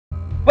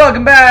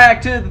Welcome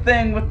back to the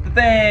thing with the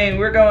thing.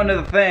 We're going to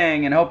the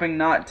thing and hoping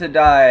not to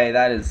die.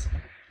 That is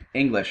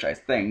English, I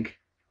think.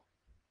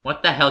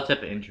 What the hell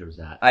type of intro is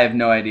that? I have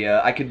no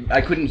idea. I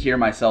couldn't hear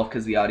myself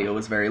because the audio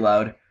was very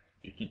loud.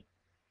 You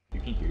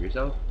can hear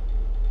yourself?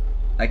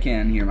 I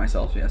can hear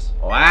myself, yes.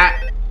 What?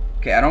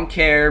 Okay, I don't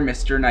care,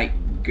 Mr. Knight,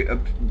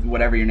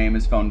 whatever your name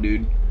is, phone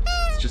dude.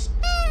 Let's just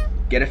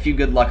get a few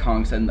good luck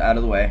honks and out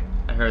of the way.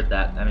 I heard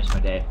that. That makes my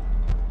day.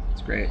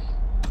 It's great.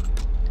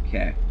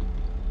 Okay.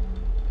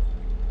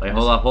 Wait,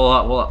 hold up.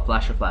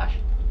 Flash or flash?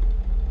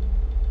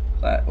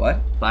 What?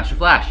 Flash or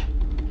flash?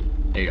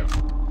 There you go.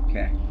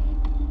 Okay.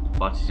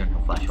 Foxy's gonna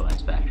come flash your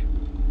ass back.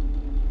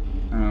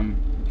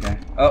 Okay.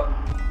 Oh,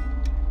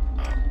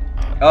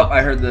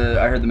 I heard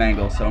the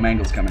mangle, so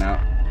mangle's coming out.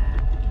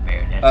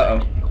 Marionette.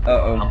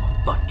 Uh-oh.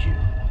 Fuck you.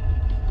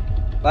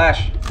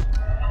 Flash.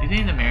 You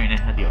think the marionette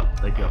had the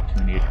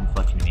opportunity to come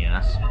fuck you in the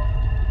ass?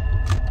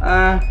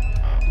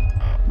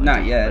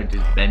 Not yet. Like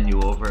just bend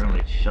you over and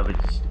like shove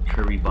its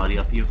curvy body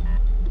up you?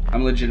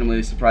 I'm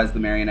legitimately surprised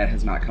the marionette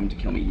has not come to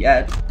kill me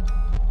yet.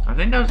 I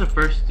think that was the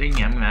first thing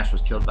Yamamash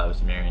was killed by, was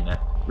the marionette.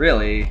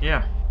 Really?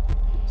 Yeah.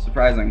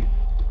 Surprising.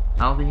 I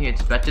don't think he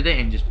expected it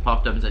and just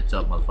popped up and said,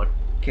 "Sup, motherfucker."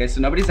 Okay, so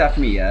nobody's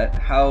after me yet.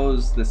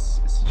 How's this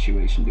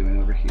situation doing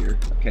over here?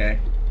 Okay.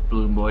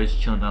 Balloon Boy's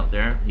chilling out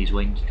there. He's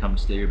waiting to come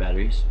steal your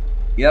batteries.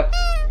 Yep.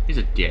 He's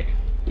a dick.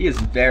 He is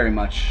very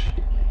much...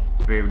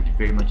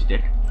 Very much a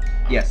dick.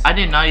 Yes. I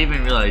did not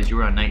even realize you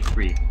were on night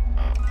 3.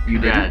 You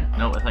did?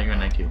 No, I thought you were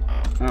on night 2.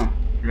 Oh.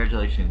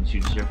 Congratulations,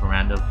 you deserve a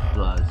round of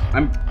applause.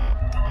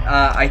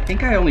 I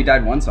think I only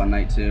died once on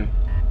night 2.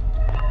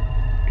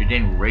 You're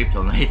getting raped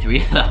on night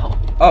 3 though.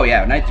 Oh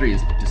yeah, night 3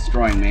 is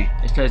destroying me.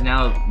 It's because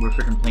now we're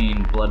freaking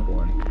playing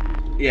Bloodborne.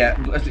 Yeah,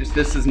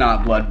 this is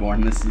not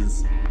Bloodborne, this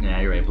is... Yeah,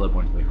 you're right,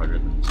 Bloodborne's way harder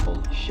than this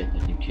holy shit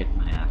that you kicked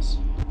my ass.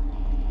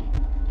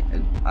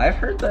 I've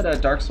heard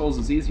that Dark Souls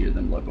is easier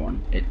than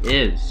Bloodborne. It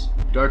is.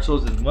 Dark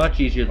Souls is much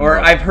easier than Or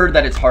Bloodborne. I've heard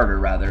that it's harder,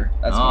 rather.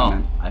 That's what I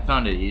meant. I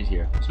found it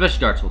easier. Especially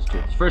Dark Souls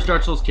 2. The first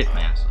Dark Souls kicked my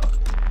ass though.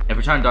 If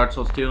we're trying Dark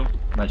Souls 2,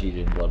 much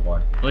easier than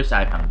Bloodborne. At least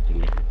I found it to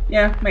be.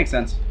 Yeah, makes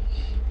sense.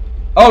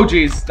 Oh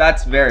jeez,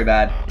 that's very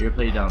bad. You ever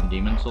played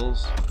Demon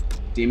Souls?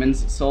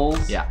 Demon's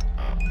Souls? Yeah.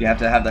 You have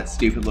to have that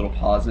stupid little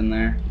pause in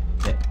there.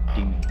 Yeah,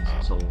 Demon's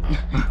Souls.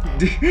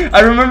 I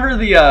remember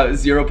the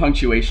zero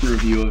punctuation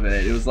review of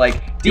it. It was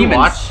like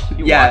Demons.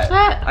 You watched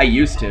that? I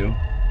used to.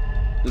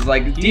 It was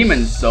like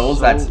Demon's Souls.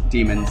 That's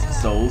Demon's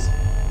Souls.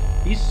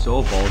 He's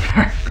so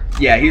vulgar.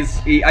 Yeah,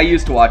 I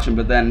used to watch him,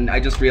 but then I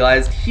just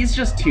realized he's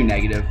just too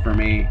negative for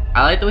me.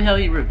 I like the way how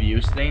he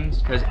reviews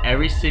things, because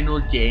every single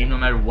game, no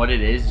matter what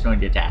it is going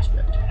to get task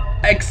ripped.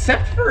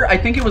 Except for, I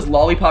think it was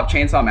Lollipop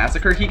Chainsaw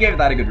Massacre. He gave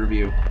that a good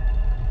review.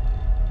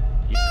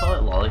 You call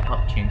it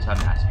Lollipop Chainsaw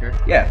Massacre?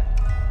 Yeah.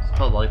 It's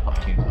called Lollipop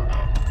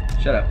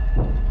Chainsaw. Shut up.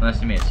 Unless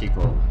they made a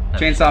sequel.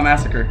 Chainsaw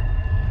Massacre.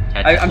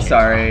 I'm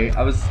sorry.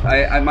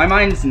 My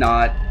mind's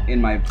not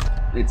in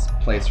its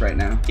place right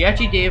now. He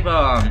actually gave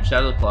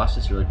Shadow of the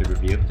Colossus a really good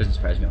review. Doesn't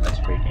surprise me. That's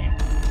a great game.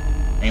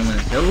 Anyone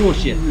that says, oh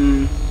shit.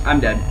 I'm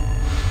dead.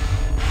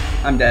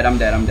 I'm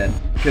dead.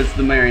 Because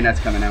the marionette's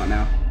coming out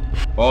now.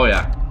 Oh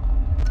yeah.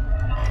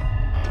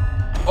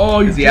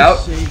 Oh, is he out?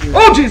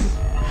 Oh Jesus!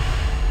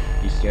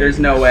 There's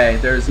no way.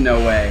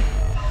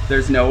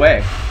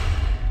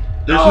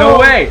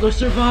 Let's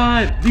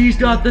survive. These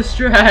got the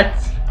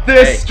strats.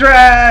 The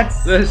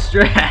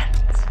strats.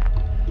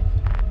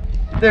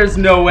 There's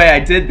no way I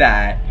did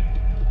that.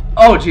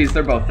 Oh jeez,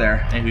 they're both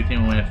there. And who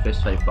can win a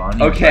fist fight,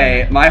 Bonnie?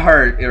 Okay, my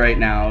heart right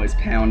now is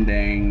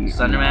pounding.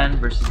 Slenderman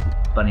versus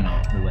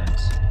Bunnyman. Who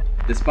wins?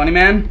 This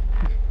Bunnyman?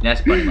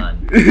 Yes,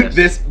 Bunnyman. Yes.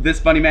 this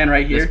Bunnyman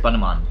right here. This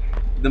Bunnyman.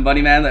 The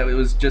Bunnyman that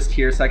was just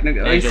here a second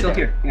ago. Oh, he's still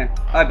here. Yeah.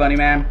 Hi,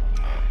 Bunnyman.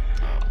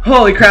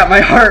 Holy crap,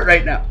 my heart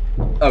right now.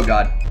 Oh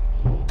god.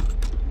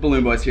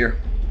 Balloon Boy's here.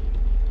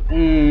 You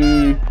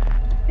need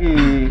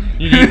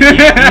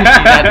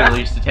that to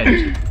release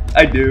attention.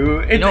 I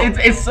do.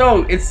 It's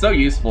so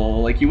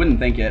useful. Like you wouldn't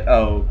think it.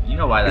 Oh. You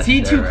know why that's Is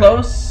he too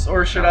close,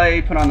 or should I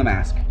put on the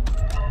mask?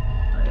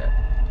 Not yet.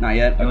 Not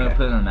yet? I'm gonna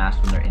put on the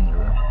mask when they're in the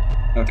room.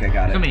 Okay,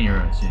 got it. Come in your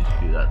room as soon as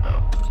you do that,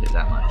 though. I'll say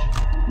that much.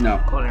 No.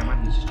 Oh, never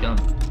mind. He's just chilling.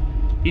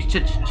 He's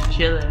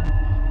chilling.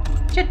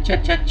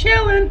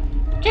 Chilling.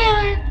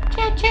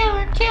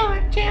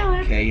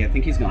 Okay, I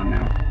think he's gone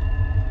now.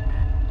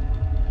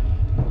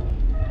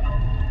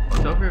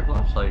 What's over your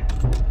flashlight?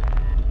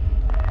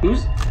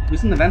 Who's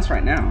in the vents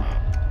right now?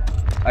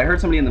 I heard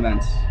somebody in the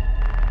vents.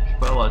 You should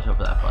probably watch out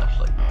for that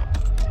flashlight.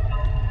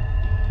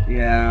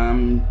 Yeah,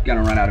 I'm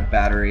gonna run out of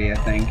battery, I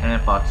think. And then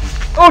Foxy.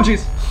 Oh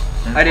jeez!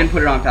 I didn't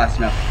put it on fast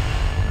enough.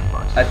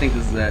 I think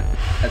this is it.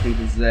 It's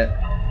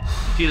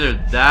either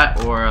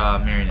that or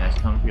Marionette's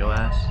coming for your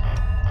ass.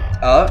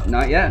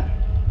 Not yet.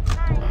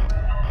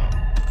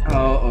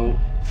 Oh.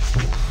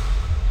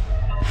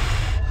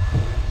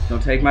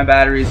 Don't take my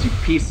batteries, you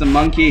piece of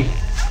monkey.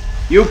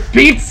 You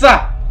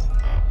pizza!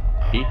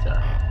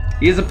 Pizza?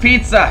 He's a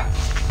pizza!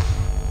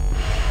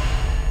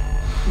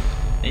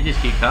 They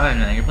just keep coming,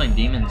 man. You're playing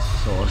Demon's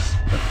Souls.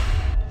 I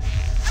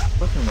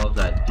fucking love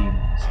that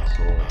Demon's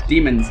Souls.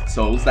 Demon's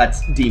souls.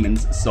 That's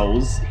demon's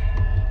souls.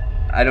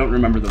 I don't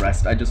remember the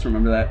rest. I just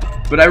remember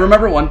that. But I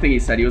remember one thing he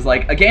said. He was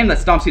like, a game that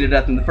stomps you to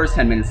death in the first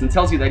 10 minutes and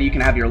tells you that you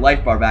can have your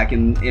life bar back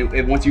and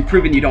once you've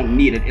proven you don't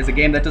need it is a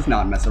game that does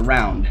not mess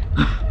around.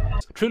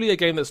 Truly a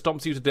game that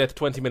stomps you to death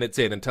 20 minutes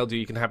in and tells you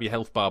you can have your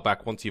health bar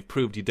back once you've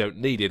proved you don't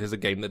need it is a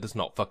game that does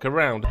not fuck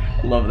around.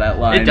 Love that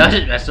line. It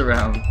doesn't mess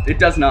around. It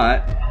does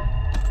not.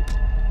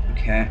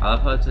 Okay. I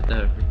love how it's like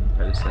the freaking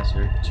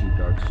predecessor to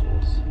Dark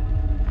Souls.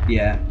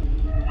 Yeah.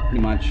 Pretty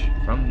much.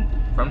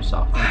 From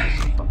software,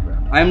 just fuck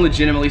around. I am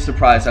legitimately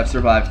surprised I've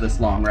survived this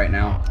long right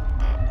now.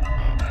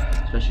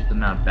 Especially with the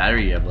amount of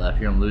battery you have left.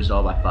 You're gonna lose it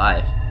all by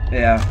 5.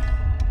 Yeah.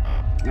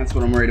 That's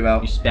what I'm worried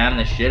about. You spam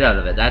the shit out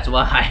of it, that's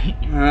why.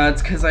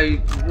 It's because I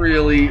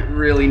really,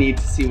 really need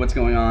to see what's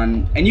going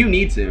on. And you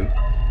need to.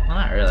 Well,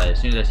 not really.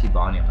 As soon as I see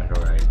Bonnie, I'm like,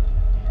 alright.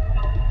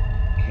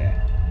 Okay.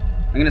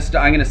 I'm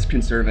gonna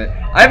conserve it.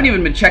 I haven't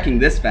even been checking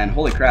this vent.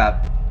 Holy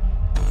crap.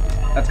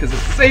 That's because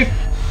it's safe.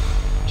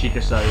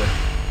 Chica saw you.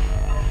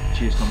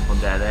 She's coming from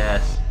that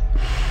ass.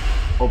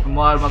 Open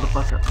wide,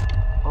 motherfucker.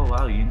 Oh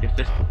wow, you can get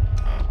fisted.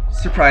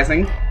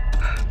 Surprising.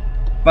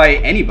 By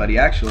anybody,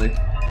 actually.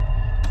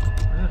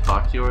 Isn't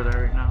Foxy over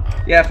there right now?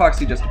 Yeah,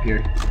 Foxy just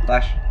appeared.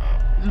 Flash.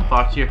 Isn't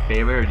Foxy your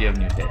favorite, or do you have a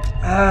new pick?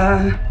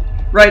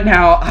 Right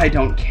now, I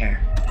don't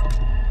care.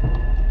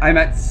 I'm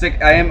at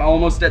 6. I am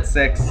almost at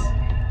 6.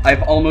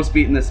 I've almost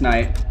beaten this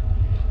night.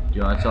 Do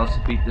you want us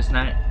also beat this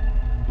night?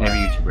 Every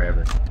YouTuber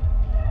ever.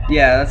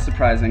 Yeah, that's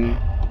surprising.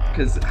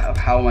 Because of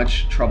how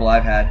much trouble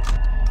I've had.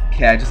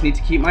 Okay, I just need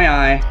to keep my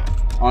eye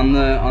on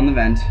the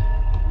vent.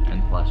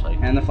 And the flashlight.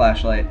 And the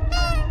flashlight.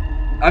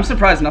 I'm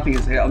surprised nothing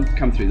has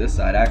come through this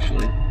side,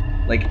 actually.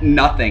 Like,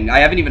 nothing. I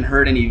haven't even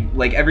heard any,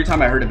 like, every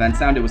time I heard a vent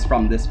sound, it was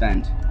from this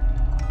vent.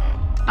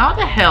 How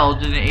the hell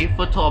did an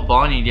 8-foot tall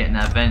Bonnie get in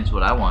that vent is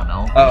what I want to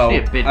know. Uh-oh,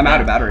 I'm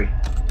out of battery.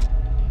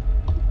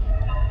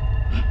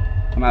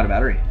 I'm out of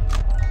battery.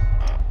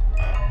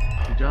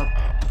 Good job.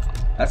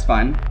 That's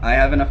fine. I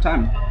have enough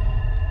time.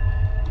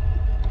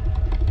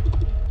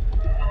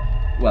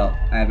 Well,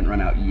 I haven't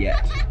run out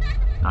yet.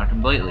 Not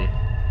completely.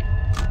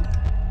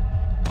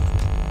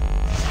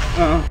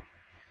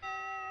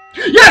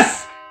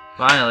 Yes!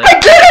 Finally. I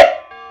did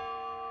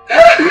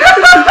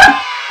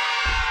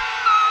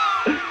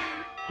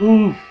it!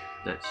 Ooh.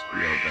 That's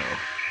real though.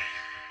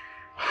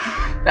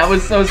 That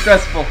was so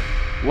stressful.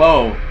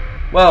 Whoa.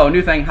 Whoa,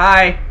 new thing.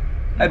 Hi.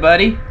 Hi,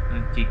 buddy.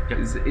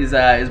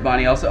 Is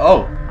Bonnie also?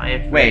 Oh.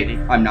 Wait,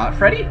 I'm not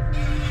Freddy?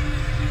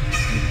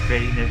 There's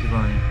Freddy, there's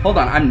Bonnie. Hold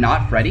on, I'm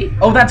not Freddy?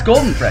 Oh, that's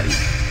Golden Freddy.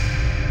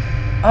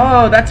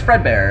 Oh, that's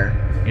Fredbear.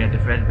 You got the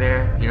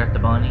Fredbear, you got the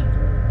Bonnie.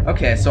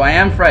 Okay, so I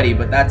am Freddy,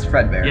 but that's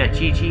Fredbear. Yeah,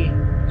 Chi-Chi.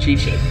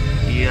 Chi-Chi.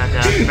 You got the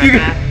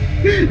Fredbear.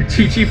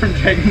 Chi-Chi from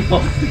Dragon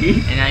Ball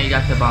Z. And now you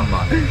got the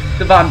Bonbon.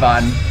 The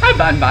Bonbon. Hi,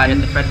 Bonbon. You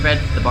got the Fred,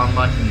 the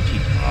Bonbon, and the Chi-Chi.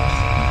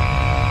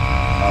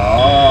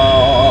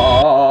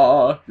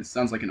 Oh, this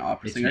sounds like an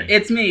opera singer.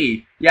 It's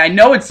me. Yeah, I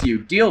know it's you.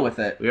 Deal with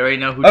it. We already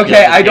know who.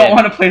 Okay, I don't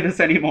want to play this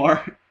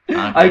anymore. Okay.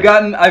 I've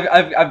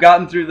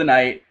gotten through the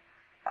night.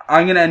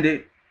 I'm gonna end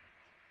it.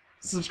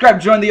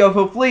 Subscribe, join the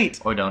OFO fleet.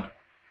 Or don't.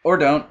 Or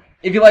don't.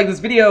 If you like this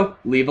video,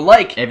 leave a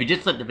like. If you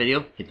dislike the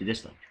video, hit the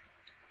dislike.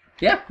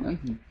 Yeah.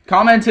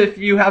 Comment if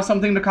you have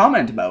something to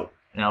comment about.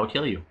 And I will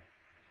kill you.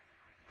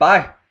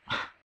 Bye.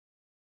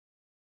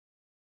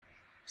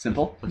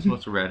 Simple. What's the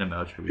most random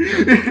outro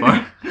we've done so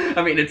far?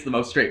 I mean, it's the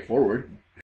most straightforward.